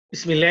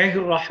بسم الله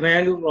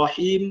الرحمن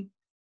الرحيم.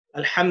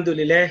 الحمد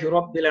لله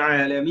رب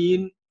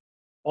العالمين،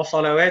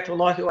 وصلوات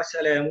الله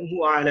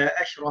وسلامه على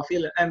أشرف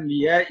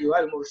الأنبياء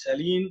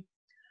والمرسلين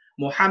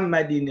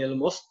محمد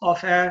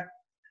المصطفى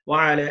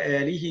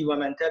وعلى آله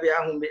ومن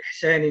تبعهم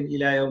بإحسان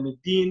إلى يوم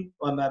الدين.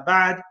 وما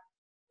بعد.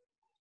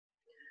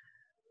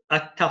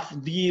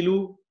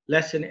 التفضيل,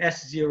 lesson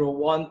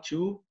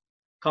S012,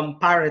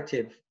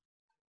 comparative.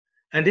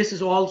 And this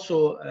is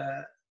also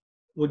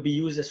would be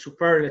used as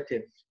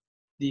superlative,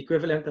 the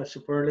equivalent of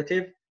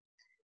superlative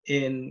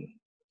in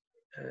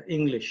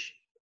English.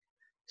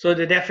 So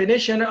the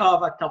definition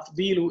of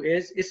التفضيل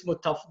is اسم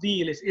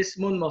التفضيل is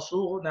اسم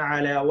مصوغ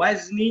على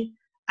وزن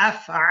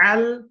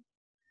أفعل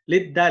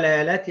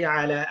للدلالة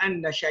على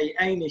أن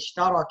شيئين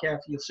اشتركا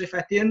في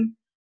صفة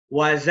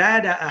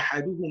وزاد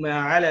أحدهما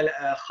على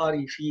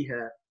الآخر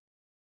فيها.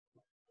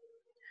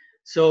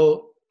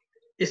 So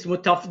اسم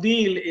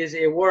التفضيل is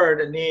a word,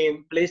 a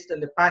name placed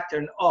in the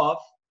pattern of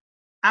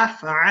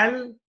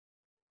أفعل,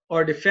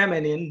 or the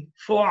feminine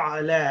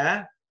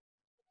فعلا,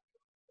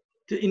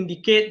 to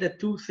indicate that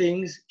two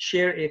things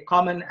share a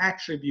common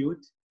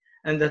attribute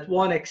and that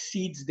one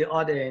exceeds the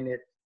other in it.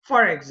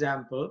 For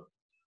example,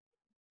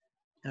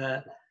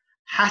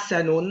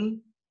 حسن,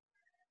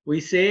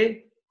 we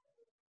say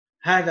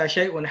هذا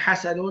شيء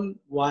حسن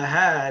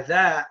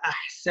وهذا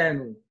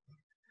أحسن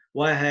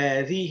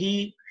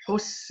وهذه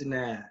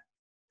حسنى.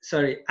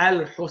 Sorry,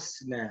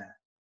 الحسنى.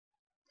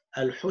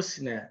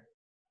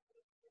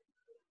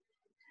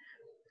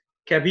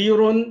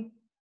 كبير,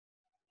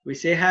 we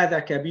say هذا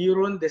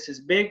كبير, this is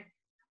big,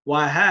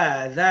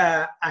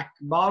 وهذا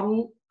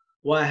أكبر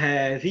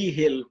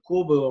وهذه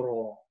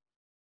الكبرى.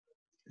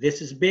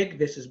 This is big,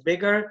 this is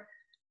bigger,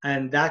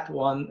 and that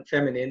one,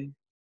 feminine,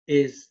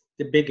 is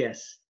the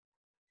biggest.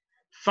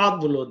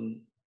 فضل.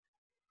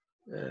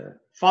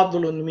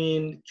 فضل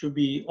mean to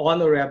be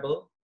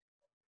honorable,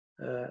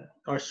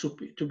 or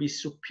to be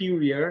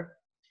superior,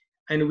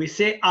 and we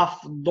say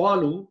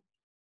أفضل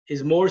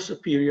is more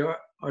superior,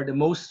 or the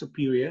most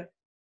superior,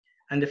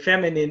 and the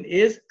feminine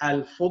is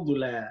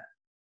al-fudla.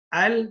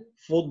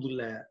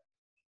 Al-fudla.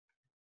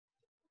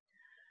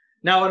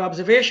 Now, an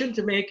observation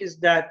to make is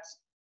that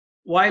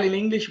while in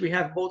English we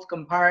have both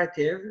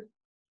comparative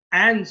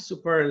and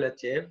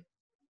superlative,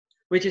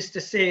 which is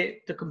to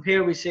say, to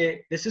compare, we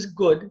say this is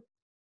good,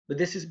 but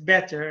this is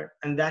better,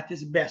 and that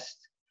is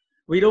best.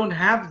 We don't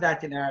have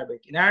that in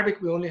Arabic. In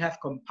Arabic, we only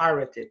have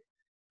comparative.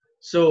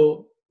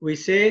 So we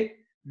say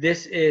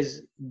this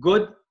is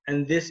good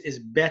and this is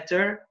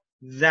better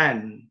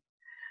than.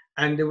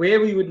 And the way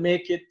we would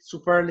make it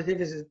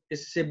superlative is to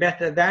say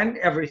better than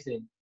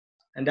everything.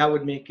 And that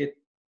would make it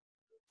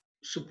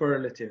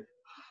superlative.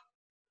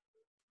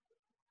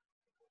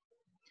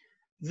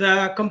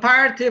 The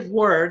comparative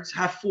words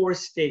have four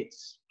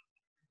states.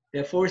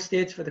 There are four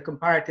states for the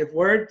comparative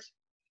words,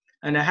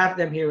 and I have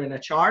them here in a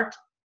chart.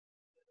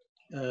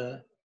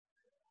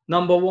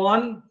 Number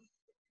one,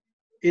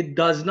 it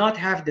does not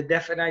have the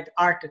definite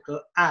article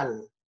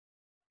al,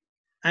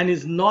 and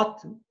is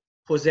not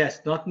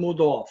possessed, not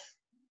mudaf.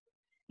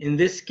 In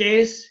this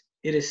case,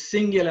 it is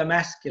singular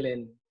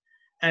masculine,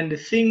 and the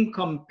thing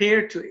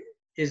compared to it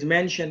is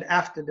mentioned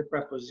after the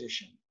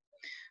preposition.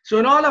 So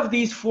in all of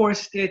these four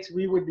states,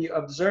 we would be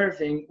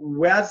observing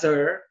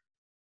whether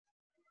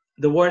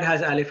the word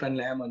has alif and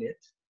lam on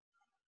it,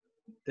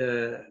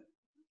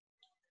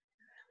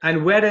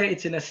 and whether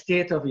it's in a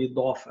state of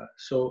idafa.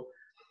 So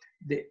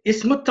the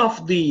ism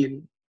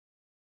tafdeel,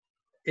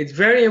 it's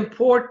very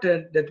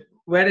important that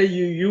whether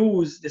you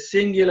use the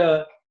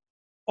singular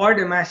or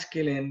the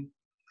masculine,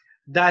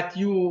 that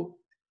you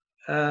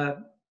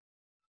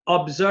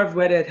observe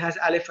whether it has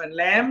alif and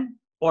lam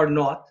or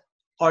not,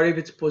 or if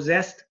it's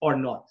possessed or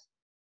not.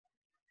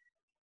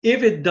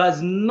 If it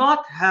does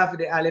not have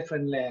the alif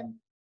and lam,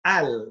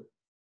 al,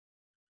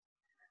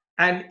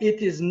 and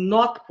it is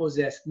not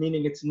possessed,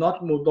 meaning it's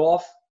not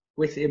mudaf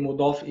with a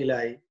mudaf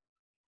ilay,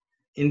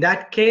 in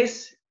that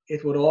case,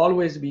 it would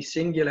always be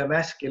singular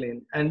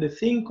masculine, and the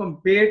thing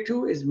compared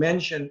to is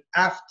mentioned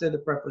after the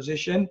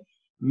preposition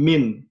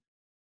min.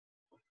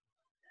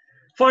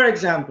 For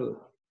example,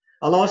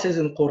 Allah says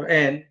in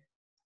Quran,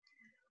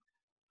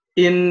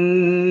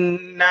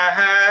 إِنَّ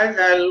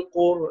هَذَا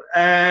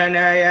الْقُرْآنَ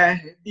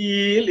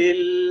يَهْدِي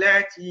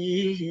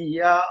لِلَّتِي هِيَ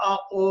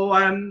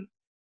أَقْوَمُ.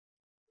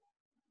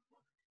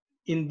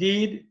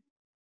 Indeed,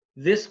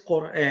 this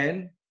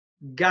Quran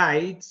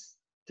guides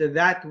to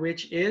that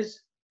which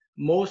is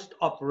most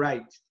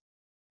upright.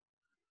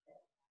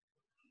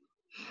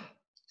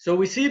 So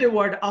we see the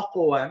word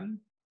aqwam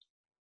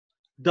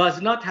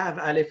does not have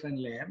alif and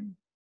lam,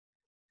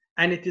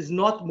 and it is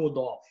not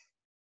mudaf.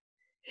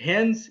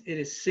 Hence, it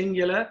is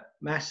singular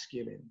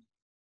masculine.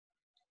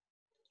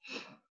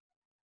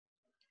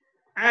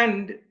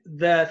 And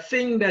the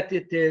thing that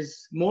it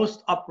is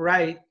most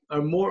upright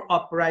or more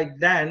upright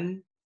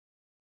than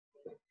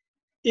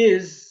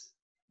is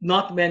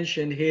not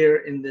mentioned here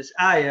in this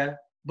ayah,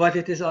 but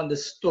it is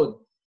understood.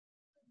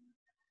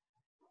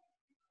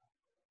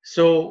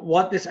 So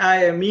what this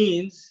ayah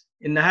means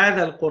إن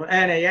هذا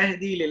القرآن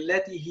يهدي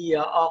للتي هي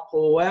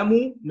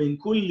أقوم من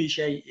كل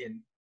شيء.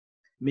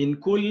 من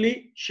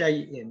كل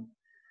شيء.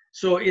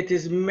 So it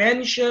is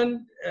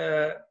mentioned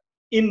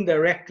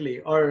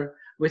indirectly or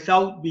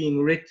without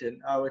being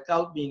written or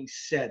without being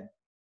said.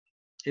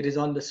 It is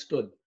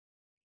understood.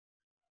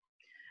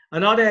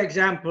 Another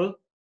example,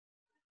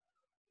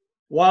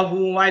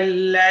 وَهُوَ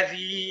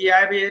الَّذِي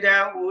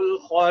يَبْدَأُ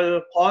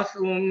الْخَلْقَ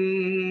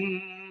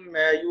ثُمَّ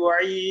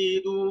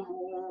يُعِيدُهُ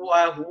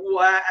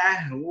وَهُوَ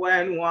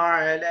أَهْوَنُ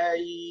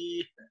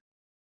عَلَيْهِ.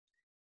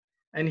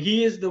 And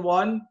he is the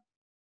one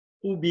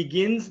who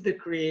begins the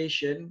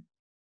creation,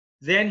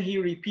 then he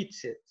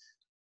repeats it.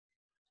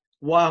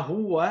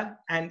 وَهُوَ,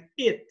 and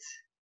it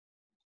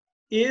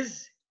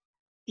is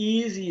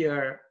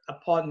easier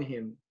upon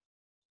him.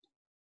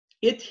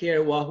 It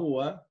here,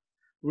 وَهُوَ,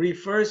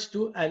 refers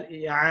to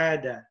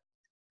al-i'ada,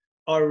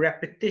 or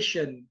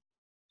repetition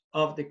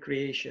of the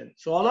creation.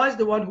 So Allah is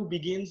the one who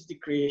begins the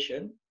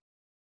creation.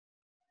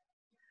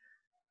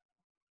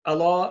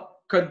 Allah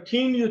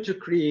continued to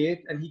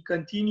create, and he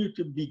continued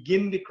to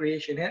begin the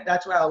creation.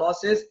 That's why Allah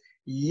says,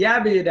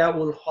 يَبْدَأُ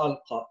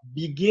الْخَلْقَ,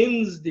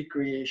 begins the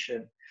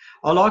creation.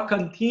 Allah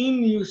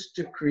continues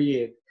to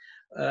create.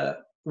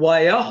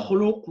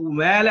 وَيَخْلُقُ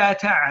مَا لَا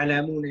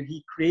تَعْلَمُونَ, and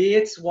he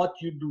creates what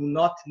you do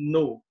not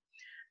know.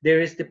 There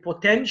is the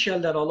potential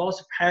that Allah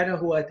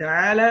subhanahu wa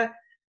ta'ala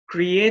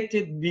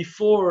created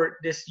before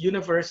this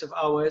universe of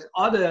ours,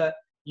 other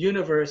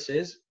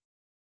universes,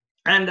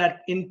 and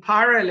that in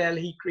parallel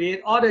he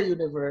creates other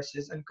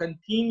universes and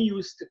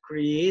continues to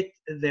create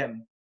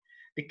them.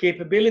 The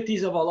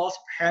capabilities of Allah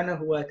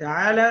subhanahu wa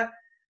ta'ala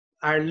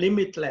are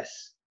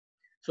limitless.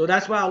 So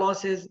that's why Allah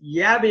says,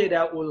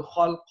 يَبْدَأُ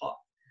الْخَلْقَ,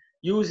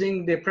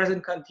 using the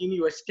present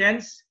continuous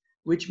tense,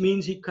 which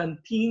means he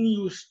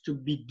continues to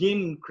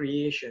begin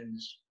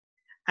creations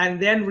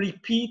and then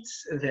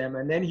repeats them,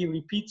 and then he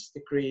repeats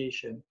the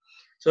creation.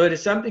 So it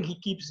is something he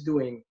keeps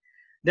doing.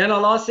 Then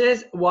Allah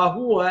says,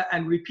 وَهُوَ,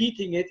 and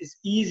repeating it is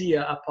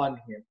easier upon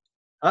him.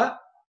 Huh?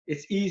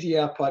 It's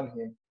easier upon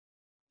him.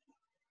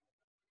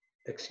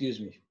 Excuse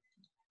me.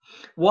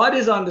 What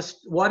is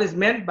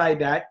meant by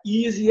that?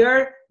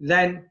 Easier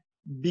than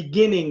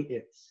beginning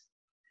it.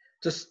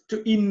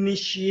 To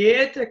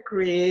initiate a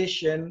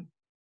creation,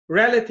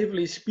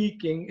 relatively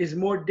speaking, is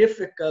more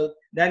difficult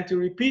than to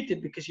repeat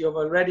it because you have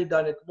already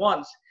done it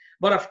once.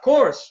 But of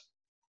course,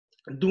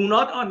 do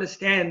not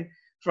understand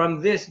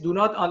from this, do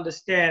not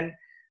understand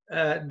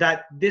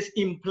that this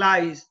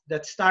implies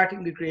that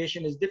starting the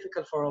creation is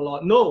difficult for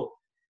Allah. No,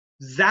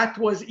 that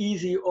was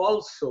easy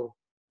also,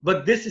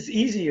 but this is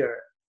easier.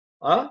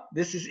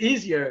 This is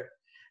easier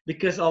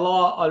because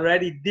Allah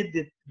already did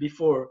it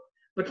before.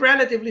 But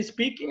relatively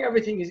speaking,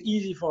 everything is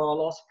easy for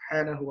Allah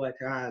subhanahu wa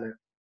ta'ala.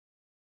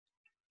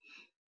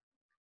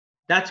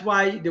 That's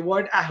why the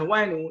word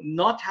ahwanu,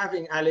 not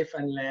having alif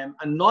and lam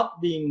and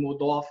not being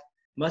mudaf,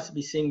 must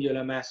be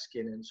singular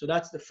masculine. So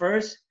that's the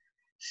first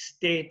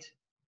state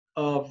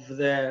of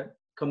the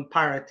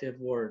comparative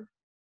word.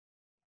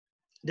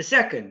 The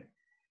second,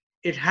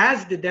 it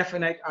has the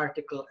definite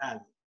article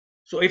al.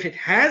 So if it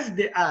has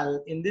the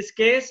al, in this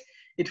case,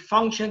 it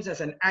functions as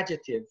an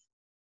adjective.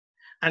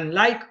 And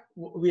like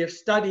we have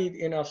studied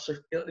in our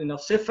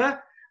sifa,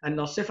 and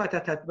الصفة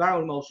تتبع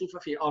الموصوف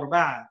في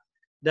أربعة,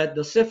 that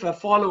the sifa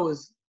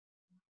follows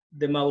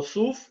the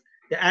mawsuf,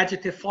 the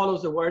adjective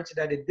follows the words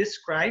that it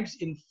describes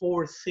in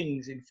 4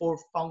 things, in 4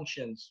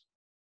 functions.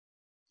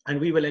 And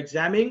we will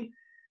examine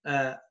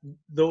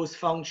those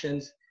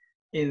functions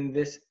in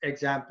this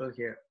example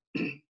here.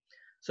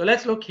 So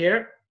let's look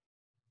here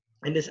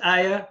in this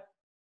ayah.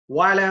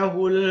 وَلَهُ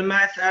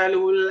الْمَثَلُ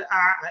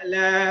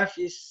الْأَعْلَى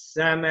فِي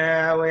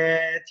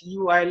السَّمَاوَاتِ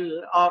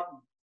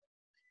وَالْأَرْضِ.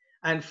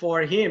 And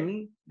for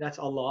him, that's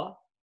Allah,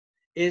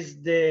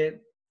 is the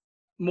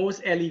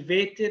most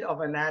elevated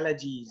of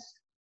analogies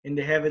in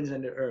the heavens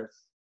and the earth.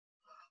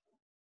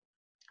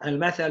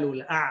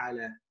 Al-Mathalu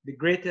al-A'la, the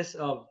greatest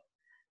of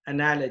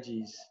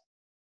analogies.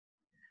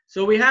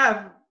 So we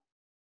have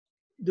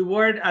the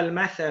word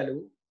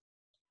al-Mathalu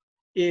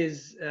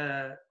is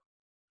a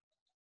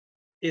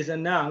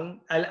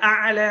noun.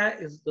 Al-A'la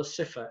is the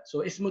sifa.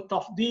 So Ism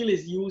al-Tafdil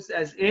is used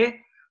as a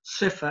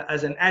sifa,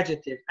 as an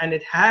adjective, and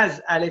it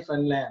has alif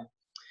and lam.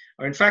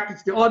 Or in fact,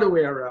 it's the other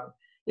way around.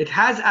 It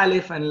has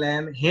alif and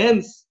lam,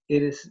 hence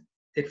it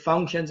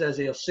functions as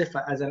a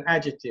sifa, as an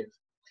adjective.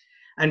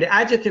 And the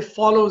adjective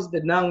follows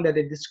the noun that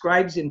it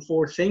describes in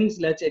 4 things.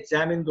 Let's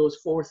examine those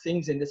 4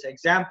 things in this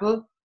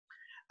example.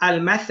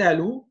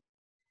 Al-Mathalu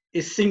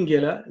is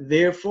singular,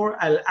 therefore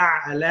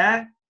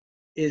Al-A'la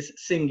is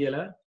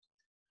singular.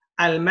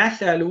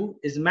 Al-Mathalu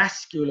is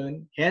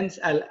masculine, hence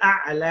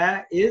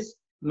Al-A'la is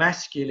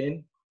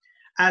masculine.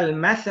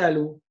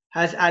 Al-Mathalu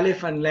has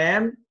alif and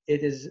lam,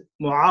 it is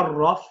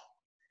mu'arraf,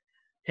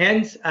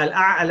 hence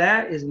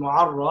Al-A'la is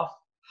mu'arraf.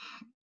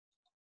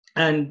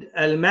 And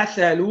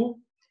Al-Mathalu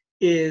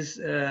is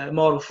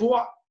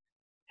marfu',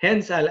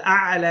 hence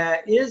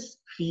Al-A'la is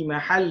fi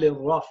mahall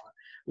al-raf'.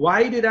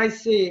 Why did I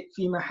say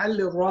fi mahall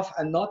al-raf'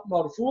 and not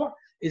marfu'?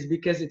 Is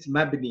because it's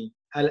mabni.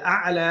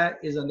 Al-a'la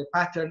is on the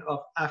pattern of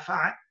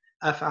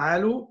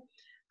af'alu.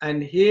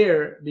 And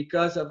here,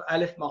 because of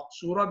alif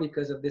maqsura,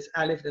 because of this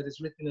alif that is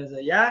written as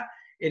a ya,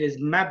 it is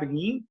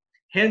mabni.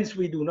 Hence,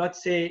 we do not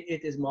say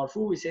it is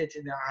marfu. We say it's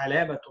in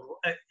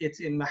it's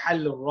in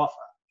mahall al-rafa.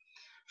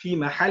 Fi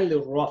mahall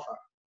al-rafa.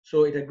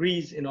 So it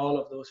agrees in all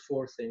of those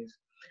four things.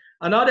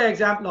 Another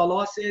example,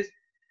 Allah says,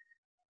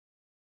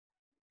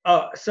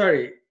 oh,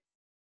 sorry,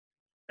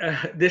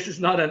 this is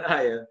not an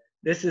ayah.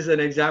 This is an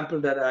example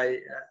that I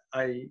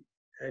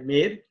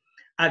made.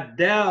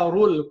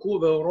 Ad-darul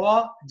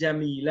kubra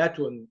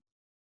jamilatun.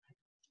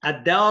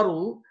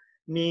 Ad-daru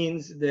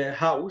means the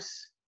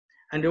house,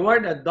 and the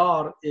word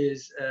ad-dar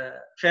is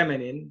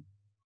feminine.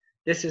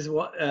 This is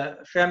what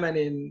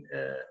feminine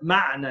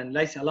ma'nan,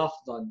 laysa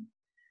lafdan.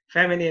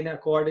 Feminine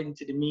according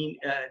to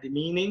the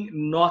meaning,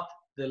 not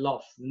the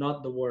laf,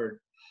 not the word.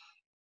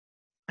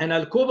 And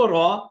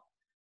al-kubra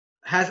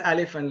has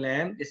alif and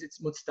lam, is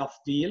its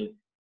mustafdil,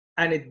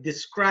 and it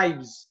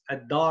describes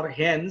ad-dar.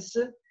 Hence,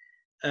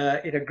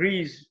 it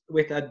agrees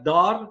with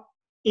ad-dar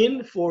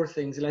in four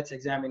things. Let's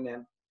examine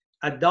them.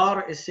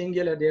 Ad-dar is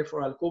singular,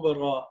 therefore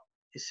al-kubra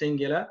is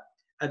singular.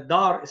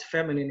 Ad-dar is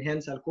feminine,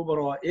 hence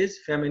al-kubra is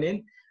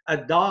feminine.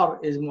 Ad-dar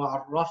is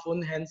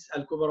mu'arrafun, hence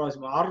al-kubra is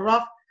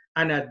mu'arraf.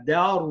 And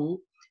ad-daru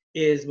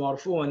is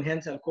marfu'un,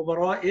 hence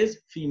al-kubra is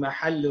fi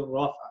mahall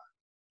al-rafa.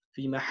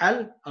 Fi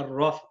mahall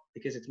al-rafa,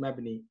 because it's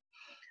mabni.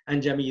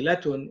 And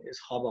jamilatun is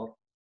khabar.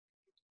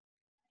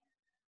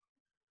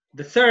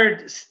 The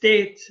third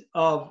state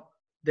of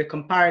the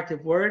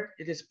comparative word,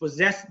 it is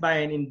possessed by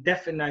an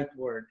indefinite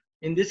word.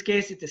 In this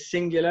case, it is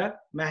singular,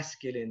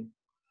 masculine.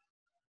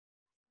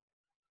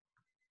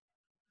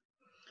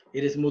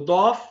 It is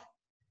mudaf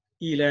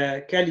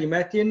ila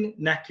kalimatin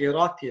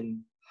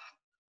nakiratin.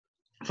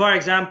 For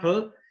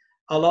example,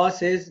 Allah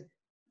says,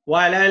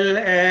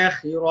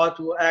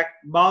 وَلَلْآخِرَةُ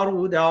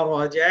أَكْبَرُ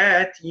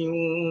دَرَجَاتٍ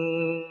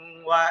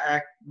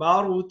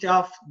وَأَكْبَرُ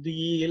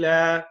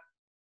تَفْضِيلًا.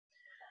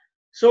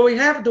 So we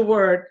have the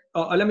word,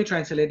 let me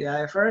translate the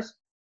ayah first.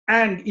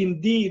 And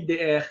indeed the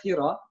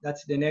akhirah,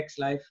 that's the next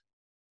life,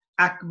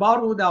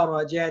 akbaru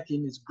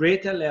darajatin is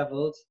greater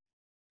levels,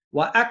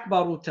 wa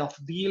akbaru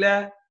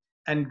tafdila,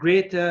 and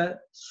greater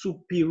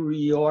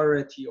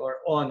superiority or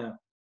honor.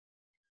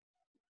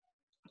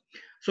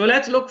 So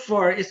let's look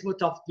for ismu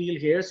tafdil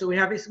here. So we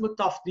have ismu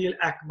tafdil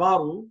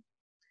akbaru,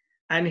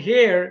 and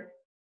here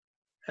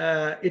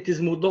it is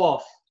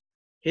mudaf.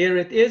 Here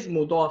it is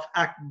mudaf.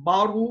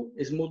 Akbaru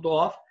is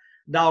mudaf.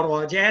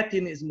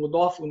 Darajatin is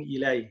mudafun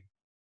ilayh.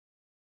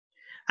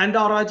 And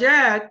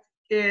darajat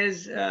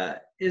is a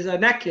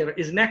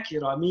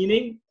nakira,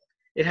 meaning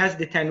it has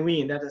the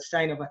tanween, that is a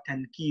sign of a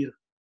tankir.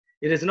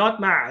 It is not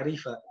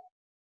ma'rifa.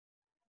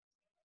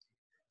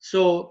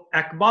 So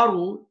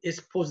akbaru is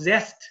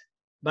possessed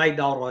by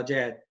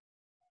darajat.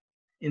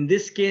 In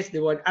this case,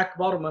 the word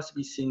akbar must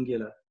be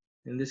singular.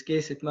 In this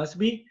case, it must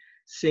be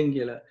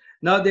singular.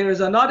 Now there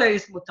is another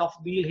ismu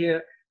tafdil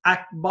here,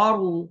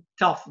 akbaru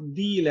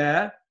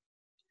tafdila.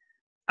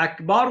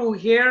 Akbaru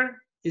here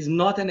is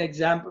not an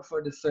example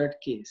for the third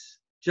case.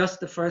 Just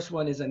the first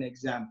one is an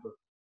example.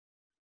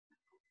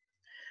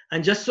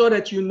 And just so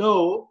that you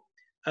know,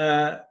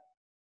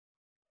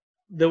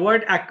 the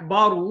word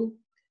akbaru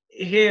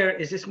here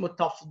is ismu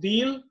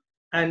tafdil,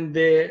 and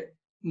the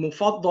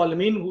mufaddal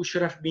minhu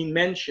should have been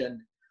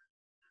mentioned.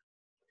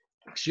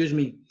 Excuse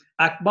me.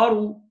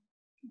 Akbaru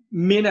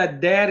min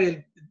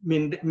ad-dar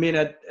min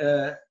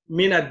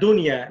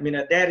ad-dunya, min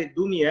ad-dar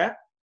ad-dunya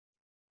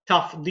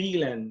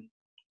tafdilan.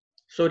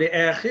 So the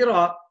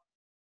akhirah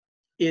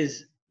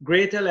is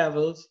greater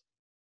levels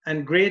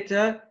and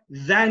greater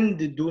than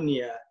the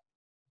dunya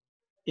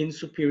in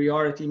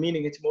superiority,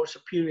 meaning it's more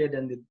superior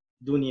than the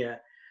dunya.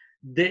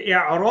 The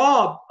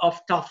i'rab of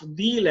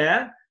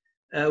tafdila,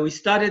 we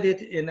studied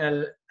it in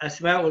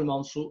al-asma'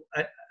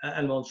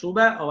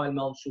 al-mansuba or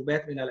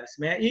al-mansubat min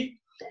al-asma'i.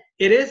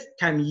 It is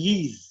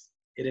tamyiz.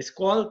 It is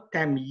called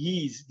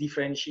tamyiz,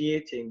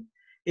 differentiating.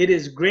 It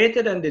is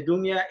greater than the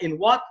dunya in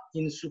what?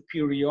 In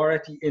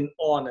superiority, in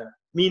honor.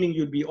 Meaning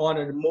you'd be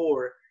honored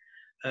more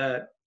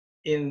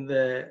in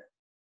the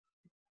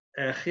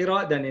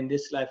akhirah than in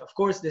this life. Of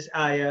course, this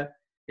ayah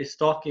is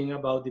talking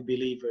about the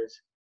believers.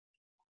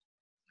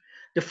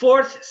 The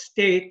fourth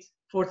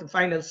and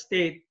final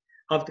state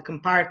of the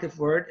comparative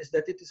word is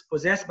that it is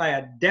possessed by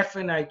a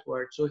definite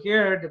word. So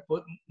here the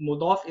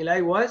mudaf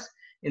ilay was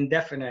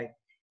indefinite.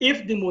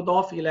 If the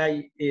mudaf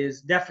ilay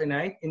is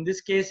definite, in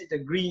this case it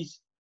agrees.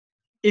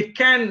 It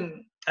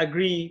can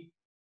agree.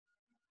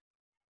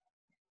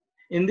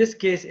 In this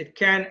case, it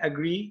can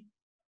agree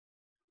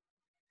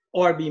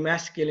or be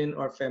masculine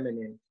or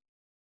feminine.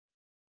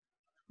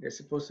 There's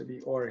supposed to be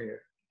or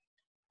here.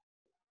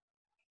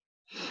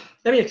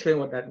 Let me explain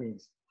what that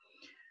means.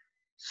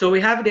 So we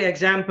have the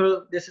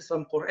example. This is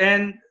from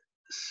Quran,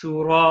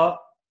 Surah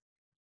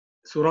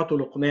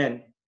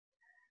Luqman.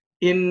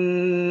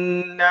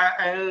 Inna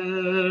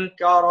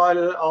ankara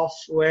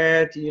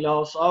al-aswati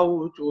la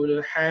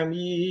sawtul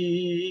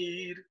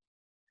hamir.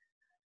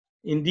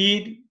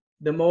 Indeed,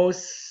 the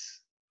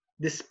most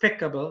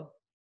despicable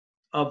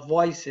of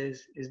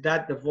voices is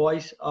that the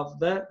voice of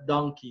the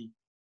donkey.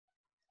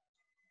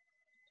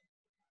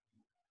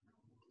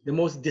 The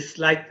most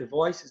disliked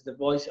voice is the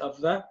voice of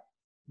the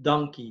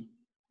donkey.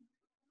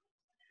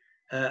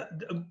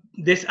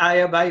 This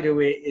ayah, by the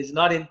way, is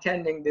not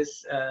intending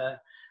this.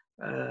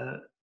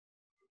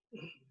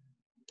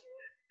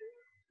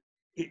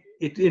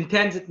 It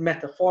intends it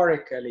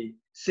metaphorically,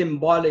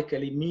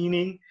 symbolically,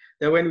 meaning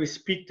that when we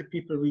speak to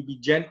people, we be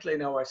gentle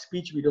in our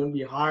speech, we don't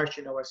be harsh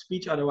in our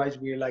speech, otherwise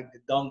we're like the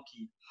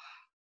donkey.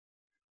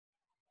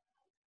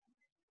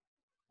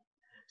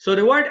 So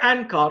the word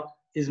ankar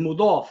is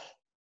mudaf,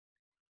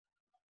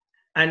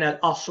 and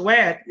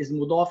al-aswat is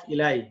mudaf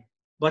ilayh.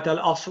 But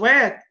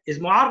al-aswat is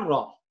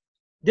mu'arraf,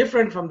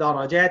 different from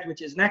darajat,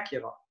 which is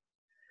nakira.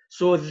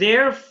 So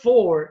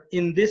therefore,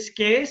 in this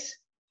case,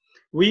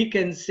 we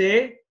can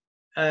say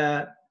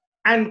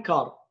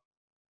ankar.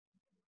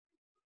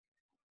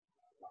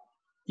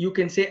 You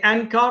can say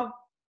ankar,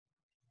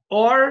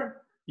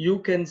 or you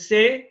can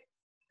say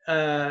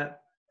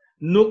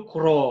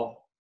nukra.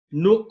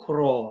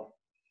 Nukra.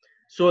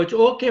 So it's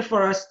okay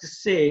for us to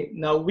say,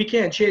 now we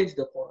can't change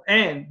the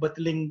Quran, but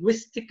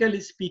linguistically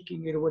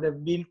speaking, it would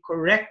have been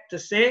correct to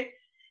say,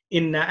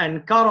 Inna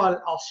ankara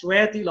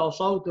al-aswati la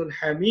sawtul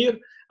hamir,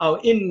 or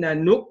Inna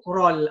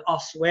nukra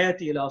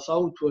al-aswati la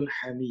sawtul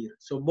hamir.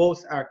 So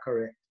both are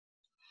correct.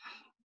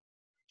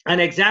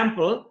 An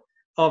example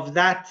of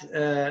that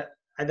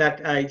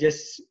that I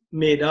just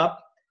made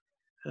up,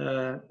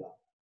 and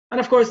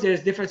of course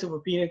there's difference of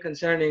opinion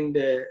concerning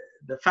the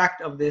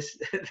fact of this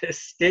this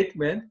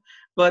statement,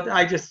 but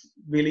I just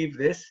believe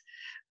this.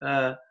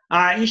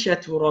 Aisha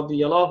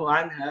radiyallahu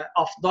anha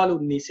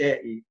afdalun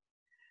nisa'i,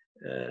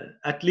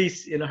 at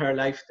least in her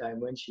lifetime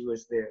when she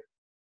was there.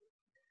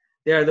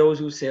 There are those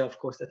who say, of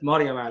course, that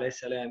Maryam alayhi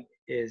salam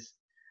is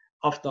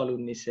afdalun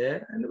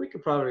nisa, and we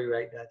could probably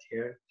write that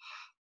here.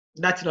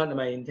 That's not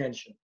my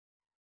intention.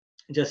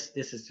 This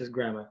is just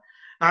grammar.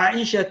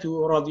 Aisha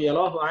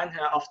radiyallahu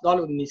anha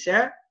afdalun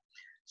nisa.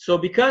 So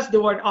because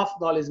the word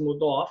afdal is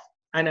mudaf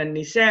and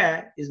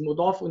an-nisa is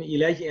mudafun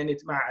ilayhi and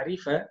it's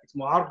ma'rifa, it's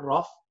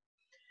mu'arraf,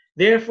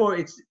 therefore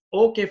it's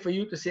okay for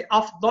you to say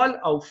afdal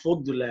or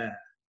fudla.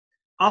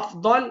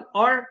 Afdal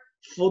or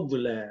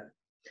fudla.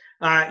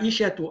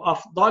 Aisha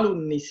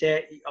afdalun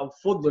nisa'i or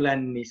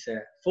fudlan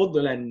nisa.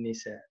 Fudlan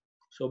nisa.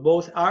 So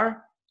both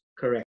are correct.